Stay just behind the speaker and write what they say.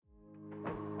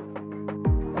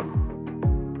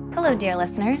Hello, dear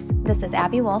listeners. This is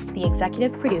Abby Wolf, the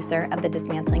executive producer of the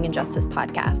Dismantling Injustice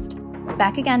podcast,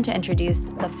 back again to introduce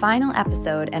the final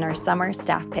episode in our summer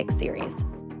staff pick series.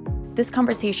 This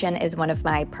conversation is one of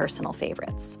my personal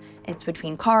favorites. It's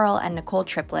between Carl and Nicole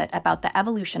Triplett about the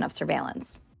evolution of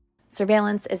surveillance.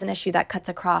 Surveillance is an issue that cuts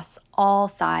across all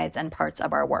sides and parts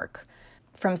of our work,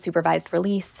 from supervised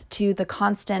release to the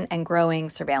constant and growing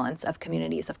surveillance of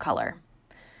communities of color.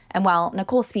 And while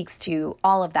Nicole speaks to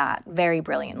all of that very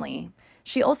brilliantly,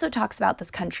 she also talks about this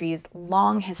country's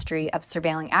long history of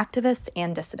surveilling activists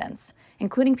and dissidents,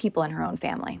 including people in her own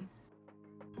family.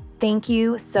 Thank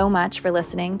you so much for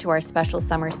listening to our special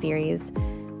summer series.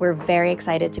 We're very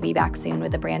excited to be back soon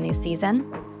with a brand new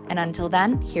season. And until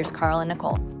then, here's Carl and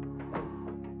Nicole.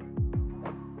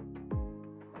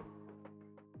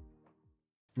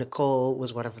 Nicole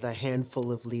was one of the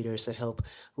handful of leaders that helped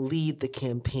lead the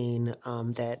campaign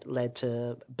that led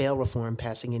to bail reform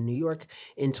passing in New York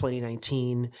in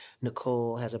 2019.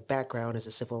 Nicole has a background as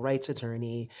a civil rights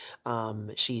attorney.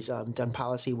 She's done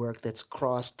policy work that's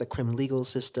crossed the criminal legal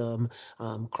system,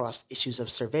 crossed issues of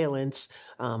surveillance,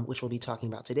 which we'll be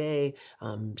talking about today.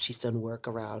 She's done work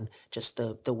around just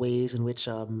the ways in which,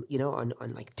 on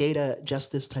like data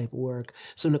justice type work.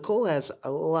 So Nicole has a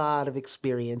lot of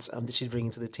experience that she's bringing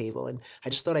to the table. And I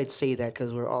just thought I'd say that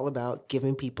because we're all about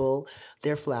giving people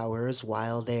their flowers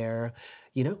while they're,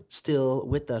 still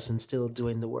with us and still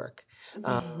doing the work.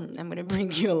 I'm going to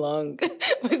bring you along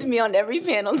with me on every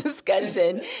panel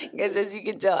discussion because, as you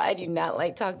can tell, I do not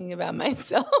like talking about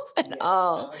myself at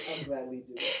all. I'm glad we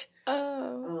do.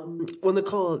 Well,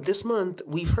 Nicole, this month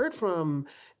we've heard from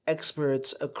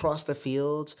experts across the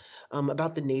field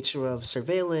about the nature of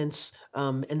surveillance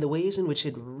and the ways in which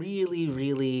it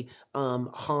really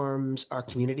harms our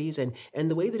communities and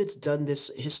the way that it's done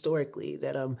this historically,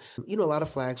 that, a lot of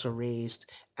flags were raised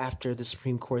after the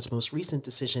Supreme Court's most recent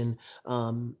decision,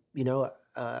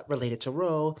 related to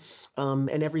Roe.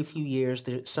 And every few years,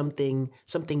 there's something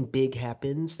big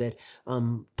happens that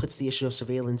puts the issue of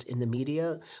surveillance in the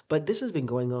media. But this has been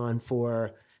going on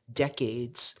for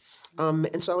decades.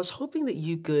 And so I was hoping that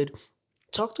you could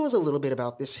talk to us a little bit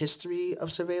about this history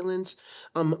of surveillance,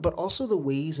 but also the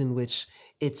ways in which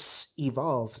it's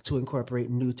evolved to incorporate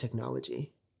new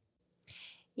technology.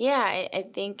 Yeah, I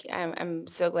think I'm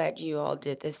so glad you all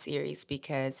did this series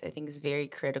because I think it's very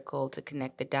critical to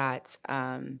connect the dots.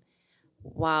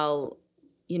 While,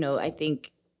 I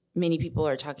think many people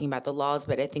are talking about the laws,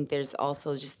 but I think there's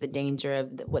also just the danger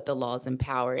of what the laws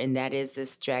empower, and that is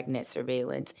this dragnet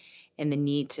surveillance and the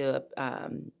need to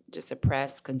just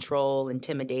oppress, control,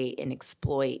 intimidate, and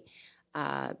exploit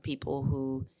people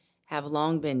who have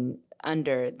long been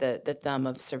under the thumb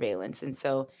of surveillance. And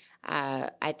so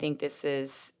I think this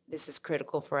is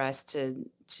critical for us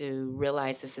to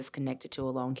realize this is connected to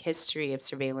a long history of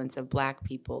surveillance of Black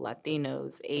people,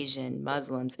 Latinos, Asian,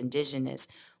 Muslims, Indigenous,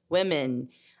 women,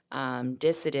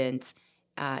 dissidents,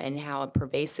 and how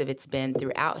pervasive it's been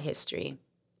throughout history.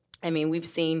 I mean, we've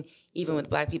seen even with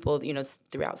Black people,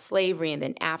 throughout slavery and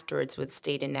then afterwards with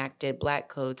state enacted Black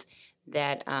codes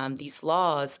that these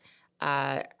laws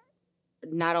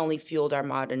not only fueled our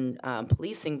modern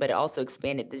policing, but it also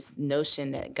expanded this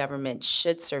notion that government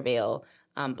should surveil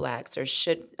Blacks or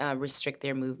should restrict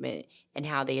their movement and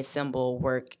how they assemble,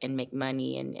 work, and make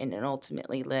money and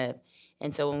ultimately live.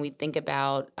 And so when we think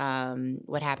about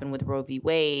what happened with Roe v.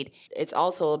 Wade, it's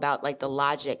also about like the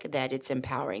logic that it's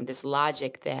empowering, this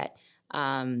logic that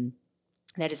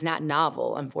that is not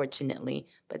novel, unfortunately,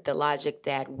 but the logic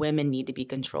that women need to be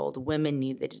controlled, women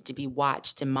need to be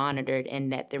watched and monitored,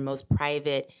 and that their most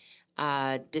private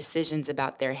decisions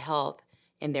about their health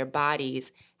and their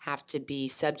bodies have to be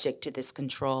subject to this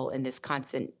control and this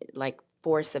constant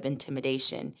force of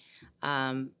intimidation.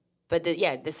 But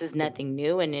this is nothing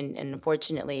new, and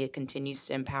unfortunately, it continues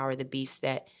to empower the beast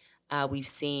that we've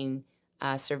seen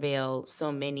surveil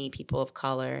so many people of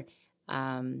color.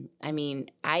 I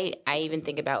mean, I even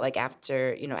think about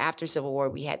after Civil War,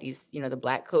 we had these, the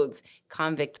Black codes,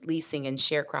 convict leasing and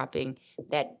sharecropping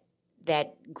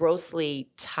that grossly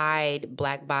tied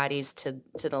Black bodies to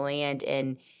the land,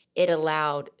 and it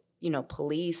allowed,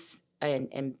 police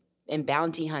and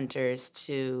bounty hunters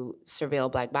to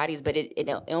surveil Black bodies, but it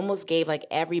almost gave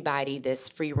everybody this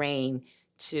free reign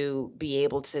to be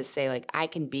able to say I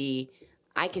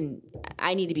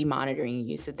need to be monitoring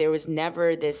you. So there was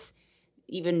never this,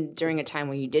 even during a time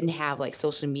when you didn't have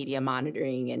social media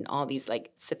monitoring and all these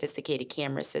sophisticated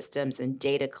camera systems and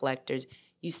data collectors,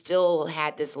 you still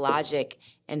had this logic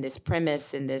and this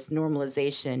premise and this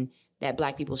normalization that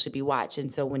Black people should be watched.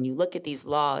 And so when you look at these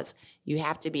laws, you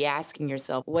have to be asking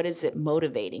yourself, what is it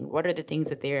motivating? What are the things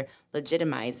that they're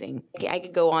legitimizing? I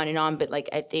could go on, but like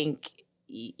I think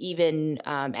even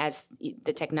as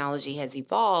the technology has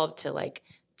evolved to like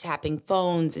tapping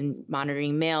phones and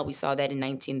monitoring mail, we saw that in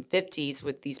 1950s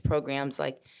with these programs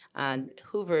like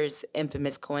Hoover's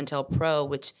infamous COINTELPRO,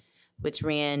 which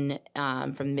ran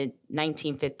from mid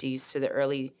 1950s to the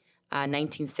early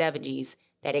 1970s,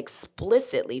 that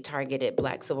explicitly targeted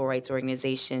Black civil rights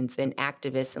organizations and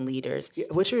activists and leaders.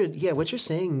 What you're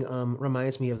saying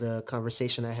reminds me of the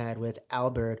conversation I had with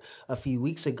Albert a few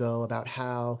weeks ago about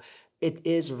how it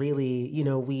is really,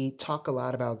 we talk a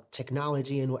lot about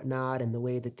technology and whatnot and the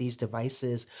way that these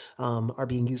devices are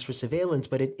being used for surveillance,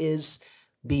 but it is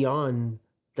beyond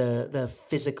the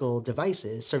physical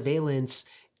devices. Surveillance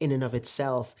in and of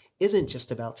itself isn't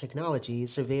just about technology.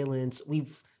 Surveillance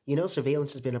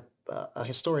has been a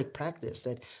historic practice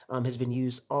that has been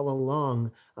used all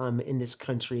along in this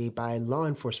country by law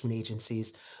enforcement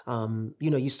agencies.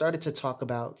 You started to talk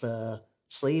about the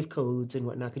slave codes and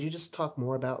whatnot. Could you just talk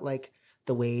more about like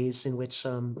the ways in which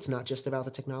it's not just about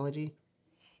the technology?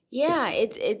 Yeah,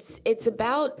 it's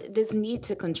about this need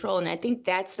to control, and I think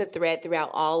that's the thread throughout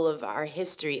all of our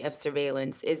history of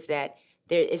surveillance is that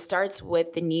it starts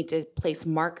with the need to place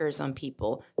markers on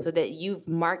people so that you've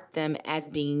marked them as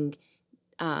being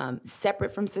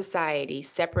separate from society,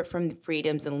 separate from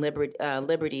freedoms and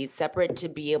liberties, separate to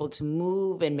be able to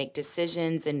move and make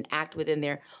decisions and act within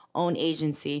their own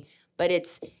agency. But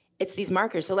it's these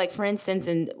markers. So, like for instance,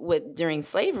 during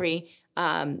slavery,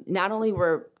 not only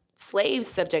were slaves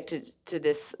subject to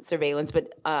this surveillance,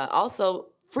 but also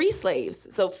free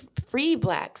slaves, so free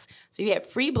Blacks. So you had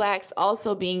free Blacks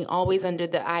also being always under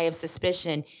the eye of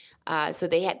suspicion. So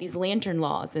they had these lantern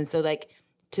laws, and so like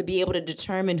to be able to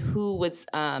determine who was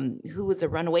a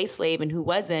runaway slave and who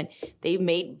wasn't, they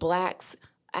made Blacks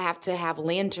have to have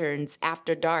lanterns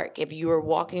after dark. If you were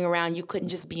walking around, you couldn't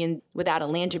just be in without a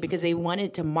lantern because they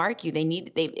wanted to mark you.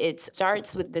 It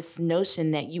starts with this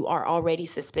notion that you are already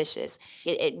suspicious.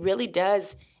 It really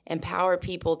does empower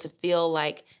people to feel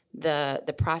like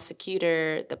the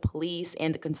prosecutor, the police,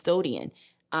 and the custodian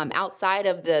outside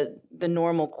of the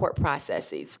normal court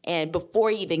processes. And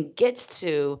before it even gets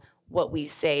to what we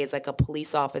say is like a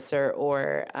police officer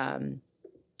or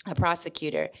a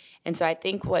prosecutor. And so I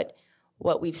think what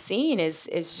we've seen is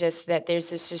just that there's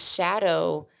this just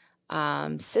shadow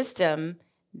system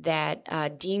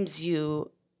that deems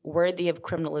you worthy of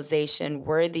criminalization,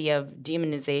 worthy of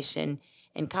demonization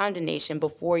and condemnation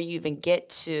before you even get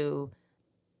to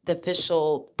the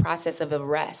official process of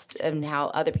arrest and how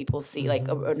other people see like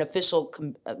an official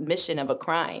commission of a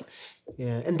crime.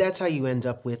 Yeah, and that's how you end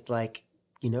up with like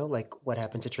what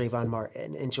happened to Trayvon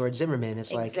Martin and George Zimmerman.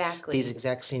 It's like these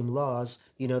exact same laws.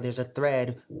 There's a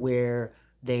thread where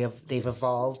they've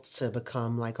evolved to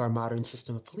become like our modern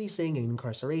system of policing and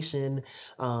incarceration.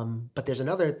 But there's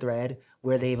another thread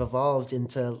where they've evolved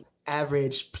into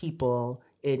average people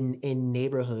in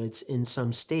neighborhoods in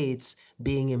some states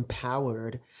being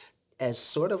empowered as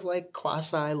sort of like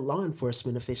quasi law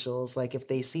enforcement officials. Like if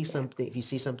you see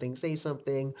something, say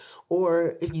something,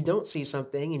 or if you don't see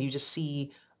something and you just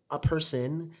see a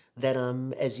person that,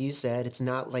 as you said, it's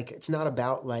not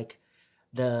about like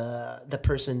the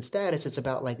person's status. It's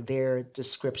about like their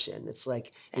description. It's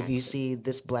like if you see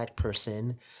this Black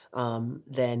person,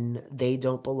 then they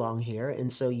don't belong here.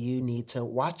 And so you need to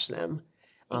watch them.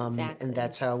 And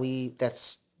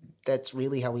that's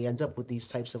really how we end up with these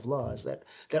types of laws that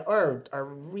are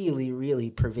really,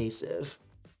 really pervasive.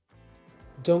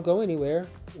 Don't go anywhere.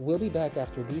 We'll be back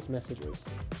after these messages.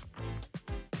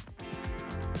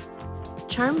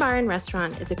 Charm Bar and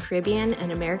Restaurant is a Caribbean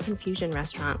and American fusion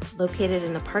restaurant located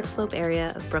in the Park Slope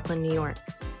area of Brooklyn, New York.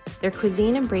 Their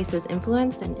cuisine embraces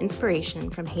influence and inspiration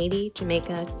from Haiti,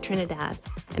 Jamaica, Trinidad,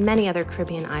 and many other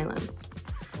Caribbean islands.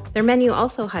 Their menu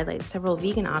also highlights several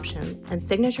vegan options and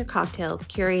signature cocktails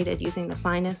curated using the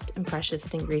finest and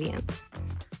freshest ingredients.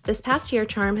 This past year,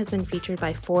 Charm has been featured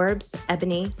by Forbes,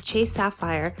 Ebony, Chase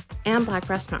Sapphire, and Black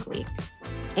Restaurant Week.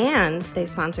 And they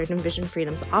sponsored Envision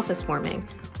Freedom's office warming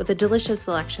with a delicious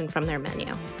selection from their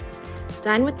menu.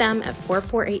 Dine with them at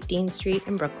 448 Dean Street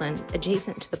in Brooklyn,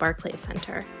 adjacent to the Barclays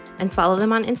Center, and follow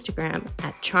them on Instagram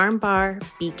at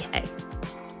CharmBarBK.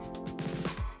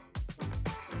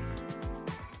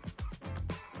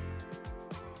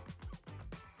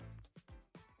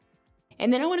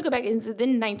 And then I want to go back into the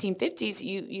 1950s.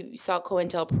 You saw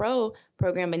COINTELPRO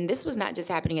program, and this was not just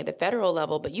happening at the federal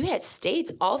level, but you had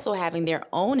states also having their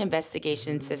own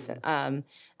investigation system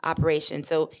operation.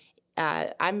 So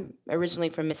I'm originally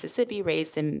from Mississippi,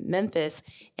 raised in Memphis,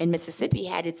 and Mississippi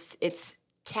had its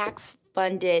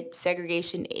tax-funded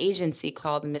segregation agency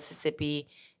called the Mississippi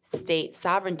State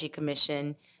Sovereignty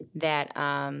Commission that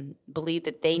believed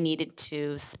that they needed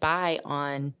to spy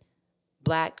on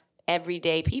Black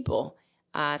everyday people.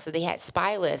 So they had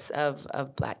spy lists of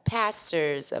Black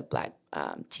pastors, of Black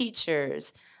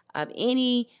teachers, of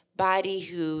anybody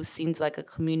who seems like a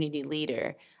community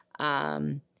leader,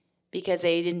 because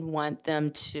they didn't want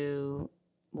them to,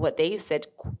 what they said,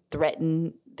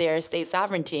 threaten their state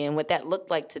sovereignty. And what that looked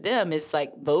like to them is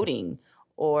like voting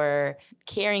or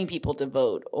carrying people to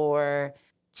vote or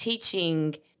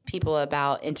teaching people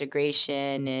about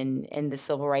integration and the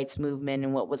civil rights movement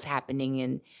and what was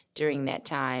happening during that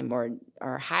time, or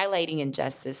highlighting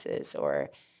injustices or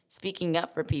speaking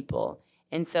up for people.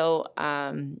 And so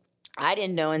I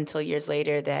didn't know until years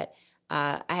later that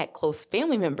I had close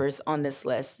family members on this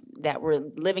list that were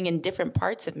living in different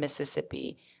parts of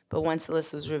Mississippi. But once the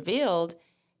list was revealed,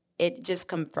 it just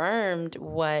confirmed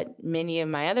what many of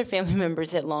my other family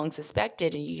members had long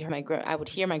suspected. And I would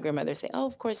hear my grandmother say, "Oh,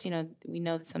 of course, we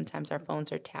know that sometimes our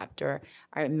phones are tapped or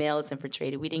our mail is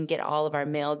infiltrated. We didn't get all of our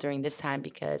mail during this time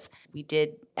because we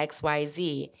did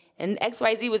XYZ." And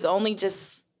XYZ was only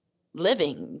just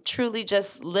living, truly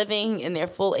just living in their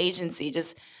full agency,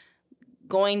 just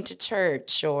going to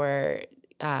church or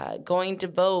going to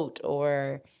vote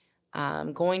or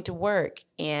going to work,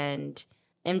 and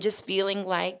just feeling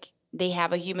like they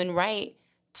have a human right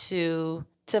to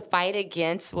fight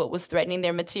against what was threatening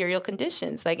their material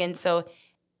conditions. And so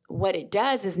what it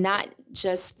does is not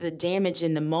just the damage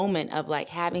in the moment of like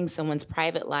having someone's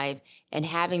private life and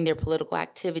having their political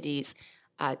activities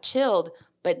chilled,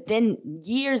 but then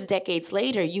years, decades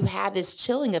later, you have this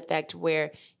chilling effect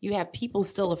where you have people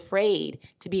still afraid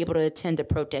to be able to attend a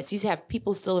protest. You have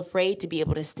people still afraid to be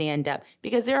able to stand up,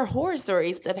 because there are horror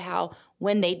stories of how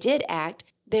when they did act,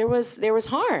 there was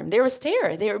harm, there was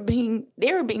terror, they were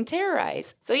being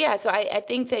terrorized. So yeah, so I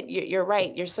think that you're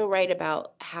right. You're so right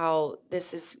about how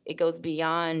it goes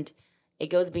beyond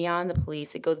the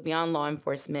police, it goes beyond law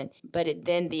enforcement, but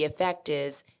then the effect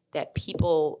is that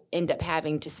people end up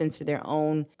having to censor their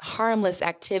own harmless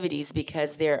activities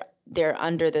because they're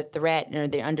under the threat, or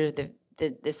they're under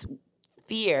this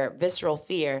fear, visceral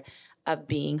fear of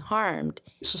being harmed.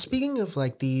 So speaking of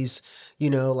like these,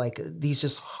 these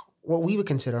just what we would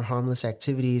consider harmless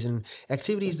activities and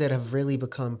activities that have really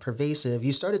become pervasive,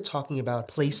 you started talking about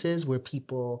places where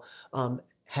people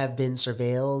have been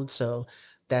surveilled. So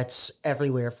that's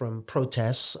everywhere from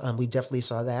protests. We definitely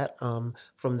saw that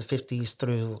from the 50s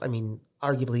through,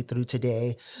 arguably through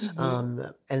today.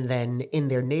 Mm-hmm. And then in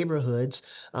their neighborhoods,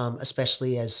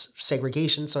 especially as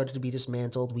segregation started to be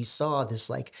dismantled, we saw this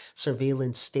like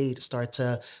surveillance state start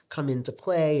to come into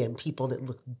play, and people that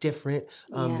look different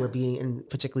were being, and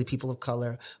particularly people of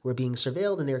color, were being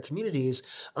surveilled in their communities.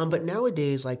 But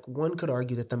nowadays, like one could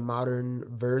argue that the modern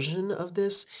version of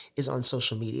this is on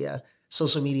social media.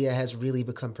 Social media has really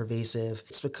become pervasive.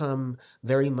 It's become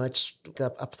very much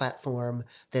a platform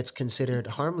that's considered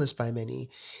harmless by many.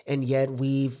 And yet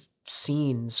we've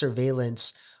seen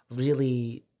surveillance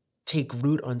really take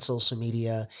root on social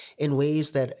media in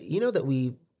ways that, that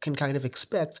we can kind of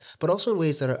expect, but also in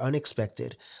ways that are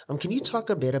unexpected. Can you talk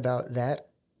a bit about that?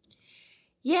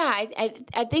 Yeah,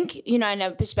 I think, and I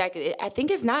push back, I think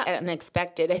it's not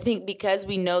unexpected. I think because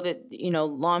we know that,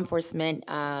 law enforcement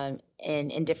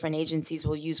and different agencies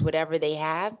will use whatever they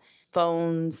have,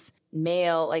 phones,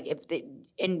 mail,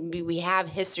 and we have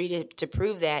history to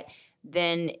prove that,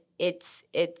 then it's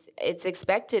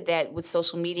expected that with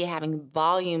social media having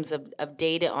volumes of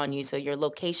data on you, so your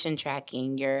location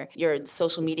tracking, your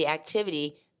social media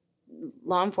activity,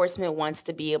 law enforcement wants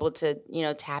to be able to,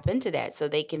 tap into that so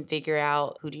they can figure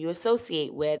out who do you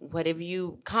associate with, what have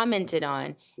you commented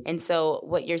on. And so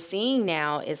what you're seeing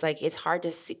now is it's hard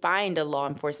to find a law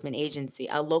enforcement agency,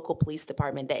 a local police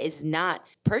department that is not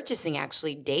purchasing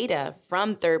actually data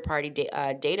from third-party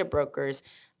data brokers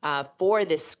for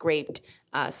this scraped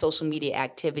social media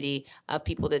activity of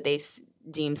people that they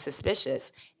deem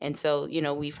suspicious. And so,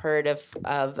 we've heard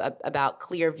about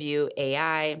Clearview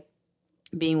AI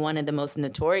being one of the most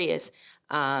notorious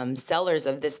sellers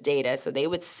of this data. So they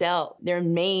would sell, their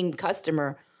main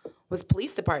customer was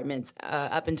police departments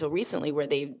up until recently, where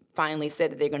they finally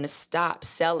said that they're going to stop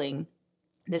selling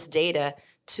this data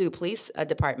to police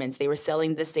departments. They were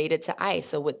selling this data to ICE.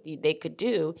 So what they could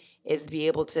do is be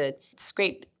able to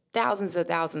scrape thousands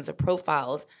of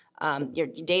profiles, your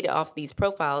data off these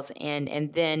profiles,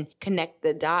 and then connect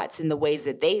the dots in the ways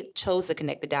that they chose to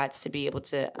connect the dots to be able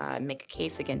to make a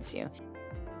case against you.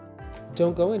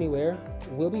 Don't go anywhere.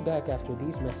 We'll be back after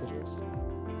these messages.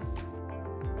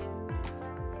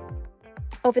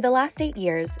 Over the last 8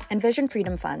 years, Envision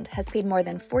Freedom Fund has paid more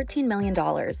than $14 million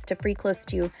to free close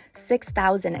to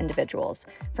 6,000 individuals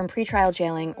from pretrial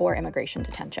jailing or immigration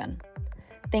detention.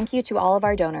 Thank you to all of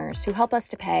our donors who help us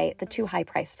to pay the too high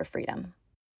price for freedom.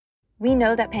 We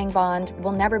know that paying bond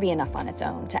will never be enough on its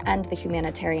own to end the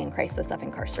humanitarian crisis of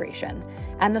incarceration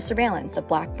and the surveillance of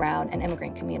Black, Brown, and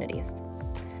immigrant communities.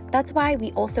 That's why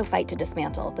we also fight to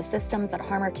dismantle the systems that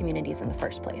harm our communities in the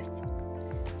first place.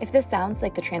 If this sounds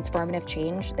like the transformative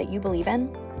change that you believe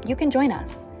in, you can join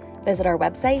us. Visit our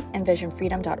website,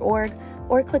 envisionfreedom.org,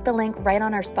 or click the link right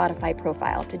on our Spotify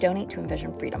profile to donate to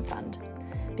Envision Freedom Fund.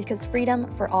 Because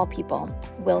freedom for all people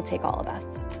will take all of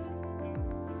us.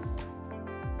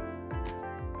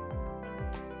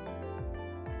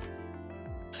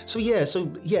 So yeah,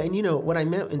 and you know what I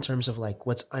meant in terms of like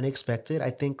what's unexpected, I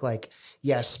think like,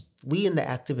 yes, we in the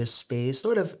activist space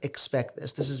sort of expect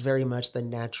this. This is very much the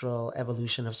natural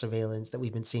evolution of surveillance that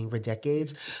we've been seeing for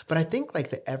decades. But I think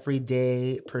like the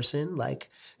everyday person, like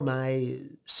my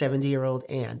 70-year-old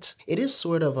aunt, it is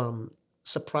sort of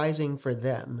surprising for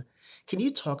them. Can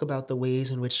you talk about the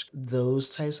ways in which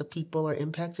those types of people are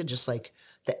impacted? Just like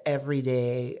the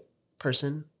everyday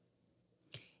person?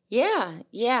 Yeah.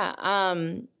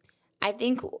 I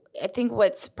think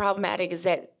what's problematic is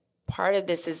that part of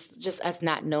this is just us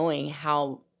not knowing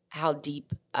how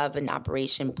deep of an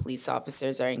operation police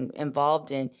officers are involved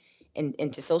in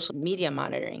into social media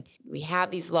monitoring. We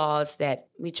have these laws that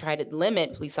we try to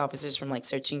limit police officers from like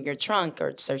searching your trunk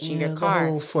or searching your car.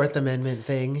 The whole Fourth Amendment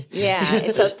thing. Yeah,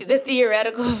 it's the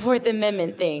theoretical Fourth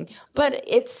Amendment thing. But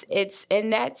it's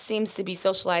and that seems to be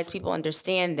socialized. People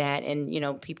understand that, and you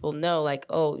know, people know like,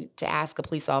 oh, to ask a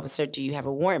police officer, do you have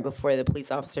a warrant before the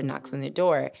police officer knocks on the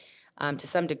door, to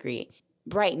some degree.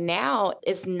 Right now,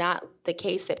 it's not the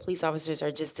case that police officers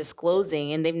are just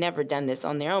disclosing, and they've never done this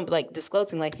on their own, but like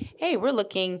disclosing like, hey, we're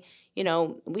looking, you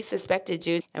know, we suspected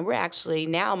you, and we're actually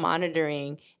now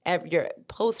monitoring your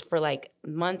post for like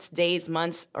months, days,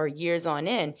 months, or years on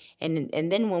end. And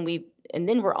then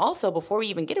we're also, before we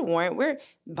even get a warrant, we're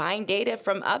buying data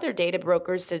from other data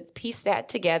brokers to piece that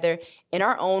together in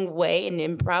our own way,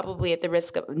 and probably at the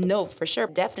risk of, no, for sure,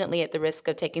 definitely at the risk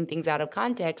of taking things out of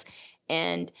context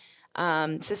and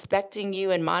suspecting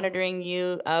you and monitoring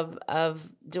you of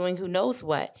doing who knows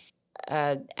what.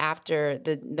 After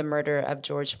the murder of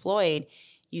George Floyd,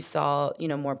 you saw, you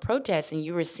know, more protests, and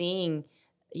you were seeing,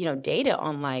 you know, data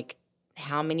on like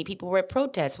how many people were at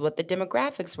protests, what the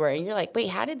demographics were, and you're like, wait,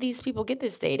 how did these people get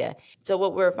this data? So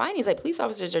what we're finding is like police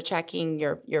officers are tracking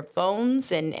your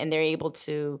phones, and they're able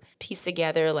to piece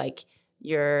together like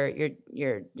your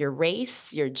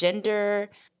race, your gender,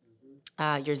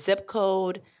 your zip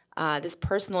code, this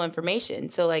personal information.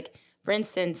 So like, for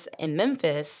instance, in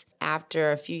Memphis,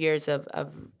 after a few years of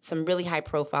some really high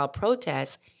profile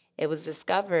protests, it was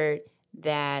discovered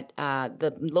that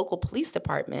the local police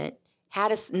department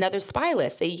had another spy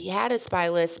list. They had a spy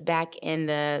list back in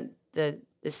the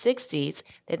 60s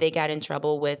that they got in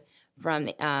trouble with from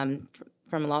a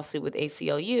lawsuit with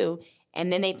ACLU.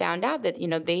 And then they found out that, you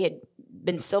know, they had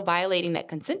been still violating that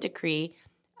consent decree,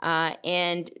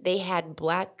 and they had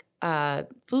Black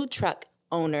food truck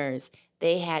owners,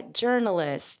 they had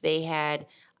journalists, they had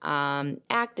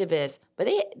activists, but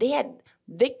they had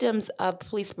victims of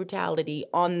police brutality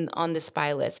on the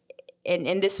spy list.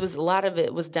 And this was, a lot of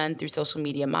it was done through social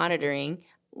media monitoring.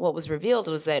 What was revealed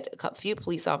was that a few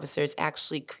police officers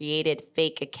actually created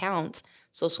fake accounts,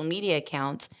 social media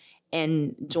accounts,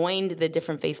 and joined the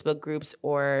different Facebook groups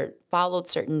or followed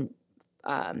certain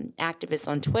activists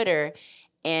on Twitter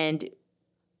and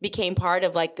became part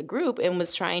of like the group and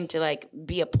was trying to like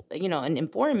be an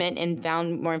informant, and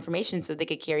found more information so they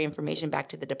could carry information back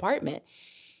to the department.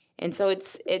 And so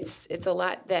it's a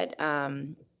lot that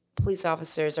police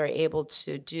officers are able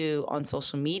to do on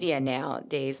social media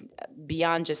nowadays,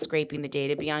 beyond just scraping the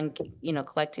data, beyond, you know,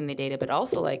 collecting the data, but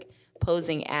also like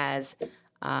posing as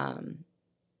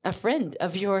a friend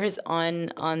of yours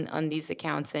on these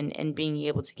accounts, and being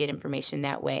able to get information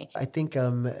that way. I think,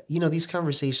 you know, these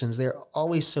conversations, they're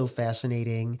always so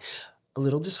fascinating, a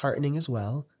little disheartening as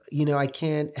well. You know, I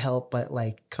can't help but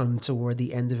like come toward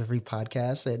the end of every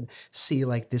podcast and see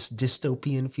like this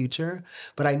dystopian future.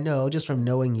 But I know just from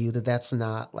knowing you that that's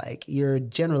not like, you're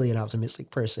generally an optimistic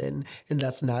person, and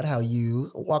that's not how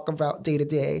you walk about day to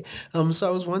day. So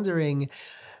I was wondering,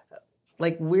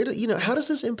 like, how does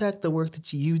this impact the work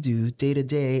that you do day to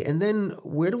day? And then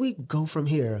where do we go from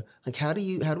here? Like, how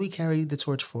do we carry the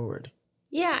torch forward?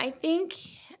 Yeah, I think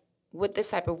with this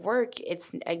type of work,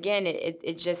 it's, again,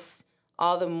 it just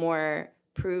all the more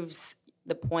proves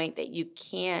the point that you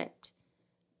can't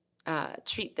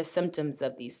treat the symptoms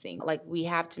of these things. Like, we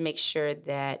have to make sure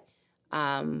that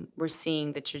we're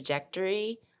seeing the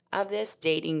trajectory of this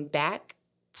dating back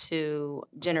to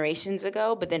generations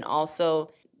ago, but then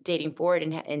also dating forward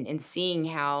and seeing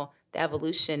how the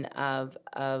evolution of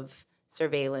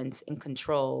surveillance and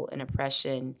control and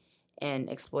oppression and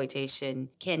exploitation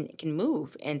can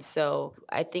move. And so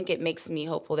I think it makes me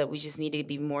hopeful that we just need to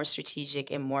be more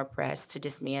strategic and more pressed to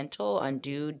dismantle,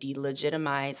 undo,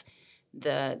 delegitimize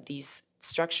these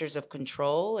structures of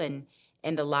control and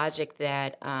the logic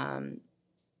that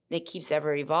that keeps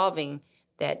ever evolving,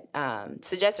 that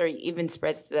suggests or even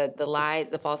spreads the lies,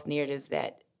 the false narratives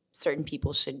that certain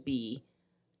people should be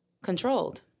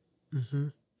controlled. Mm-hmm.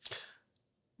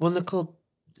 Well, Nicole,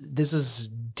 this has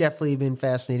definitely been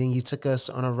fascinating. You took us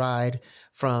on a ride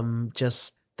from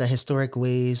just the historic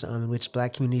ways in which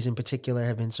Black communities in particular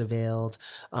have been surveilled,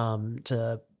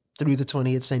 to through the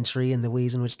 20th century and the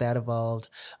ways in which that evolved,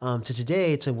 to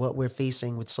today, to what we're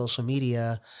facing with social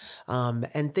media,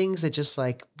 and things that just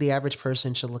like the average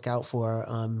person should look out for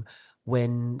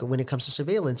when it comes to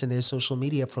surveillance and their social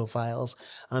media profiles.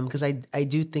 Because I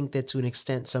do think that to an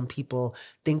extent, some people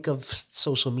think of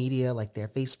social media like their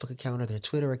Facebook account or their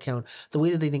Twitter account the way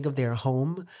that they think of their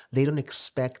home. They don't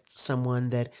expect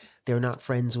someone that they're not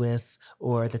friends with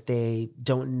or that they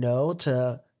don't know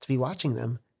to be watching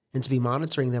them and to be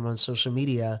monitoring them on social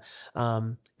media,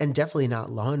 and definitely not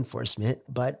law enforcement,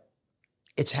 but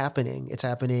it's happening. It's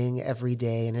happening every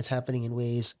day, and it's happening in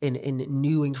ways, in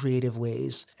new and creative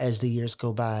ways as the years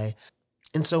go by.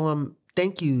 And so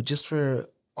thank you just for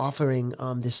offering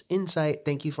this insight.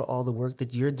 Thank you for all the work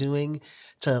that you're doing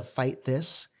to fight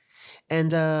this.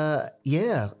 And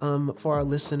for our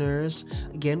listeners,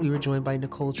 again, we were joined by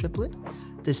Nicole Triplett,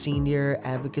 the Senior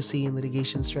Advocacy and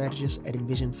Litigation Strategist at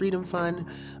Envision Freedom Fund.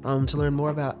 To learn more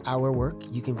about our work,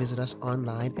 you can visit us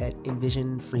online at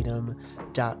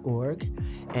envisionfreedom.org.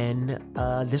 And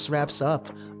this wraps up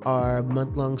our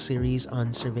month-long series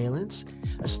on surveillance.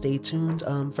 Stay tuned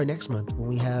for next month when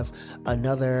we have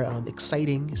another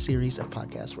exciting series of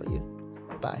podcasts for you.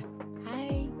 Bye.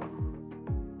 Bye.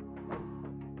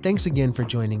 Thanks again for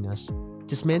joining us.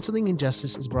 Dismantling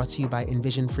Injustice is brought to you by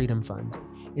Envision Freedom Fund,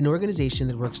 an organization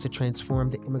that works to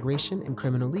transform the immigration and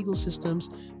criminal legal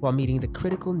systems while meeting the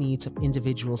critical needs of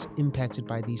individuals impacted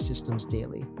by these systems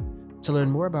daily. To learn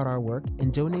more about our work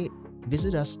and donate,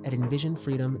 visit us at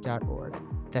envisionfreedom.org.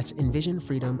 That's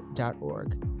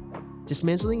envisionfreedom.org.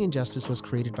 Dismantling Injustice was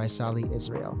created by Sally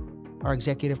Israel. Our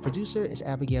executive producer is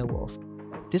Abigail Wolf.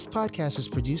 This podcast is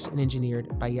produced and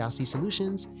engineered by Yasi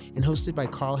Solutions and hosted by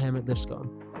Carl Hammett Lipscomb.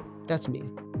 That's me.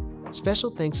 Special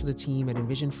thanks to the team at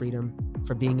Envision Freedom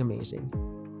for being amazing.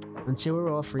 Until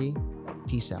we're all free,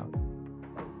 peace out.